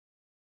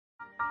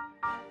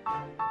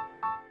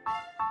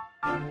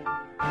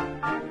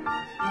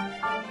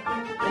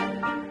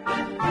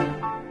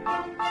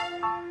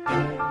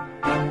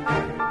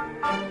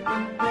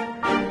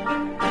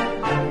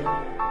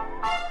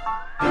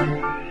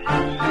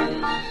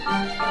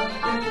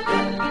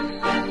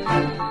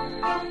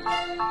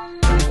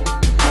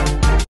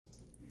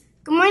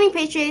Good morning,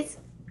 Patriots.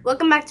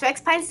 Welcome back to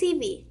RPTV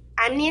TV.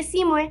 I'm Nia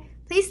Seymour.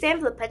 Please stand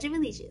for the Pledge of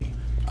Allegiance.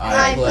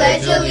 I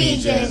pledge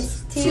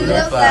allegiance to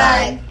the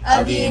flag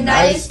of the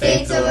United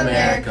States of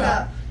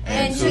America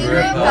and to the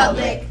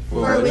republic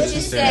for which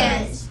it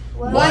stands,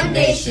 one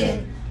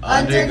nation,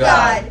 under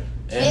God,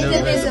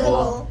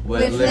 indivisible,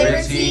 with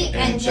liberty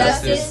and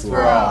justice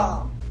for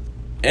all.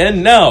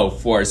 And now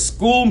for our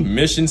school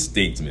mission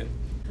statement.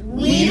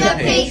 We the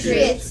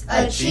Patriots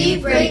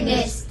achieve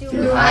greatness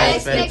through high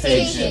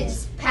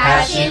expectations,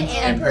 passion,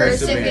 and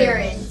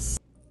perseverance.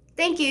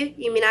 Thank you.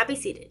 You may now be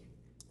seated.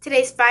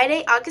 Today's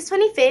Friday, August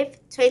 25th,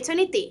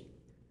 2023.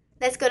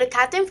 Let's go to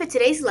Catherine for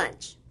today's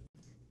lunch.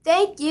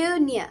 Thank you,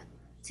 Nia.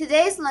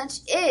 Today's lunch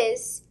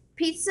is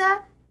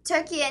pizza,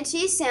 turkey and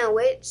cheese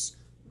sandwich,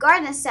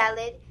 garden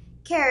salad,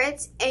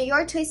 carrots, and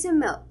your choice of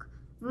milk.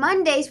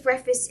 Monday's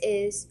breakfast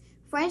is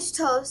French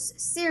toast,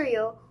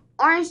 cereal,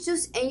 orange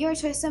juice, and your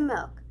choice of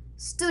milk.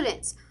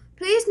 Students,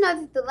 please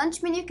know that the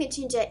lunch menu can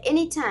change at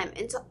any time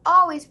and to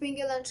always bring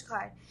your lunch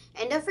card.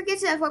 And don't forget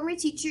to inform your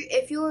teacher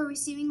if you are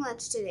receiving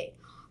lunch today.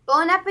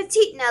 Bon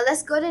appetit! Now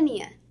let's go to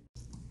Nia.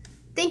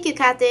 Thank you,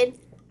 Catherine.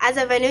 As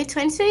of our new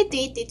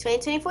 2023 through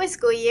 2024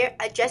 school year,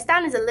 a dress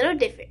down is a little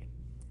different.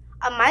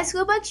 On My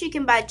School Books, you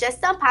can buy a dress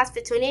down pass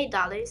for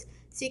 $28,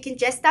 so you can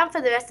dress down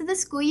for the rest of the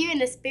school year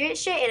in a spirit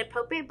shirt and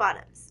appropriate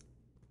bottoms.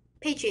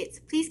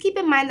 Patriots, please keep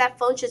in mind that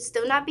phones should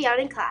still not be out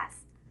in class.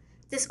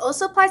 This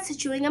also applies to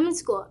chewing gum in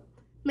school.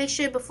 Make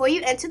sure before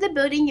you enter the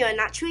building you are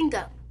not chewing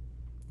gum.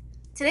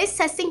 Today's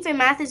testing for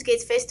math is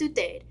grades 1st through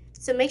 3rd,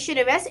 so make sure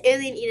to rest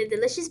early and eat a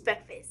delicious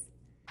breakfast.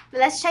 Now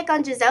let's check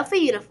on Giselle for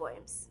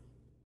uniforms.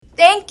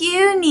 Thank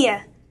you,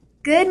 Nia.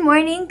 Good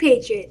morning,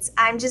 Patriots.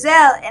 I'm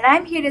Giselle, and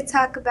I'm here to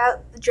talk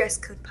about the dress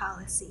code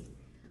policy.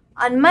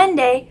 On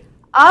Monday,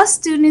 all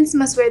students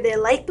must wear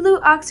their light blue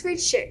Oxford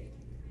shirt,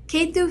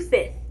 K through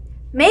 5th.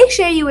 Make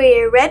sure you wear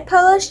your red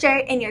polo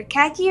shirt and your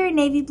khaki or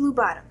navy blue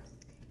bottoms.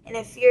 And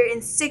if you're in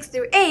 6th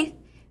through 8th,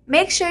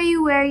 make sure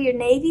you wear your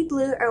navy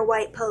blue or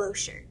white polo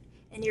shirt,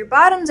 and your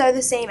bottoms are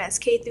the same as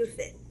K through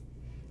 5th.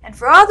 And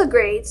for all the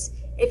grades,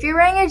 if you're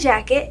wearing a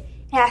jacket,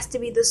 it has to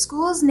be the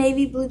school's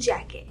navy blue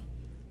jacket.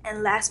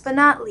 And last but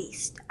not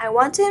least, I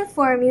want to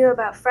inform you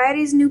about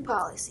Friday's new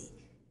policy.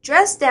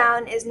 Dress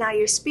down is now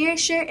your spirit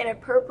shirt and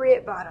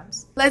appropriate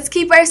bottoms. Let's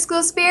keep our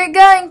school spirit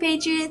going,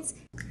 Patriots!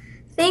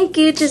 Thank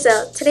you,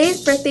 Giselle.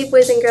 Today's birthday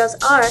boys and girls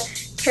are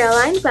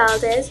Caroline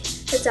Valdez,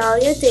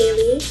 Adalia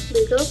Daly,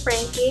 Lugo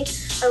Frankie,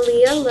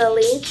 Aaliyah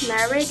Lilly,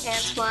 Maverick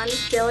Antoine,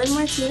 Dylan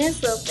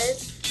Martinez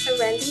Lopez,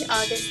 Arendi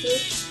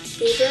Augustine,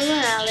 Gabriel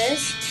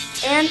Morales,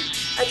 and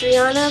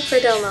Adriana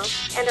Perdomo.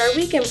 And our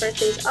weekend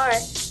birthdays are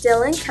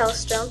Dylan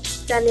Kellstrom,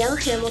 Danielle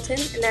Hamilton,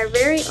 and our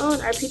very own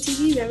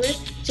RPTV member,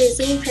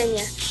 Jaiseline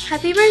Pena.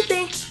 Happy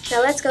birthday!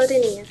 Now let's go to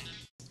Nia.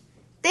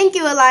 Thank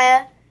you,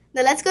 Aliyah.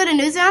 Now let's go to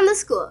news around the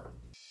school.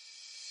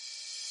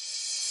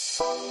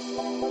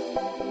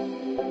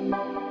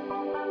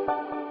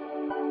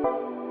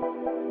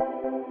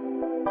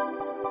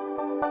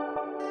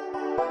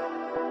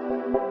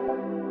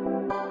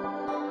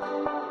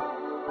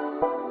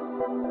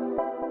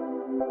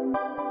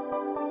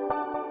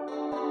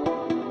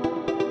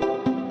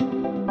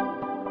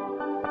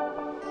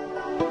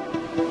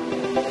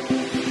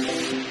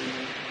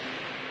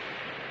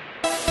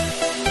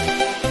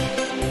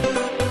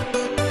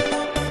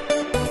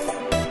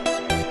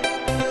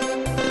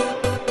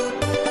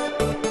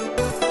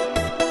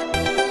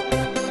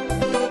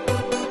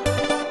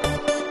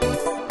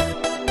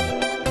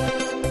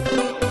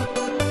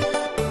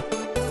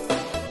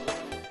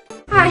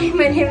 Hi,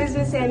 my name is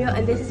Miss Samuel,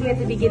 and this is me at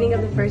the beginning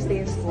of the first day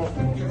of school.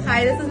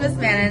 Hi, this is Miss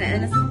Bannon,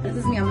 and this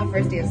is me on the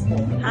first day of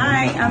school.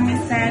 Hi, I'm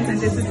Miss Sands, and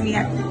this is me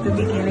at the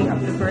beginning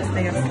of the first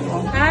day of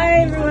school.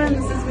 Hi, everyone.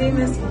 This is me,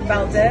 Miss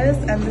Valdez,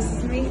 and this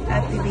is me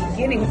at the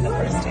beginning of the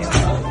first day of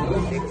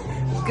school.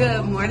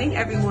 Good morning,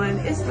 everyone.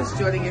 It's Miss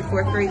Jordan, your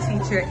 4th grade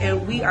teacher,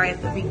 and we are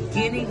at the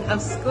beginning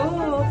of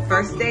school.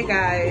 First day,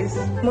 guys.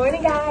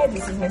 Morning, guys.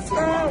 This is Miss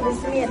Fran. This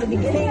is me at the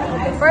beginning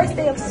of the first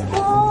day of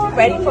school.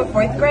 Ready for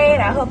 4th grade.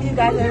 I hope you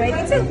guys are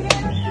ready too.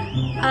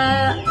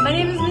 My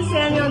name is Miss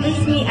Samuel. This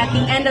is me at the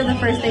end of the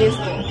first day of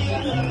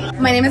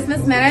school. My name is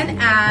Miss Marin,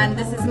 and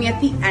this is me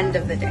at the end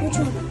of the day.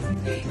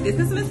 This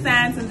is Miss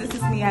Sands, and this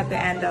is me at the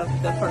end of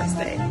the first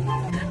day.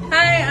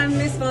 Hi, I'm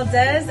Miss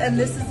Valdez, and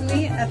this is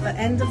me at the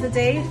end of the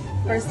day,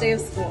 first day of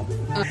school.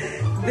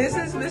 This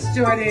is Miss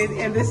Jordan,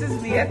 and this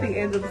is me at the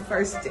end of the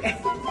first day.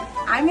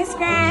 I'm Miss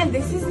Grant.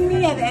 This is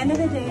me at the end of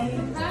the day.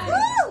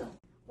 Woo!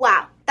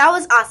 Wow, that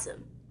was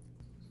awesome.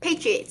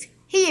 Patriots,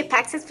 here are your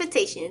PAC's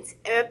expectations.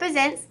 It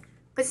represents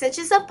present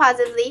yourself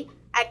positively,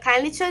 act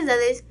kindly towards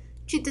others,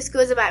 treat the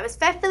schools about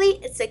respectfully,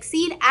 and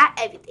succeed at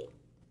everything.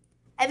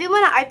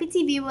 Everyone at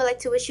RPTV would like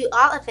to wish you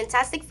all a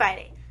fantastic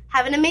Friday.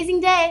 Have an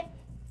amazing day!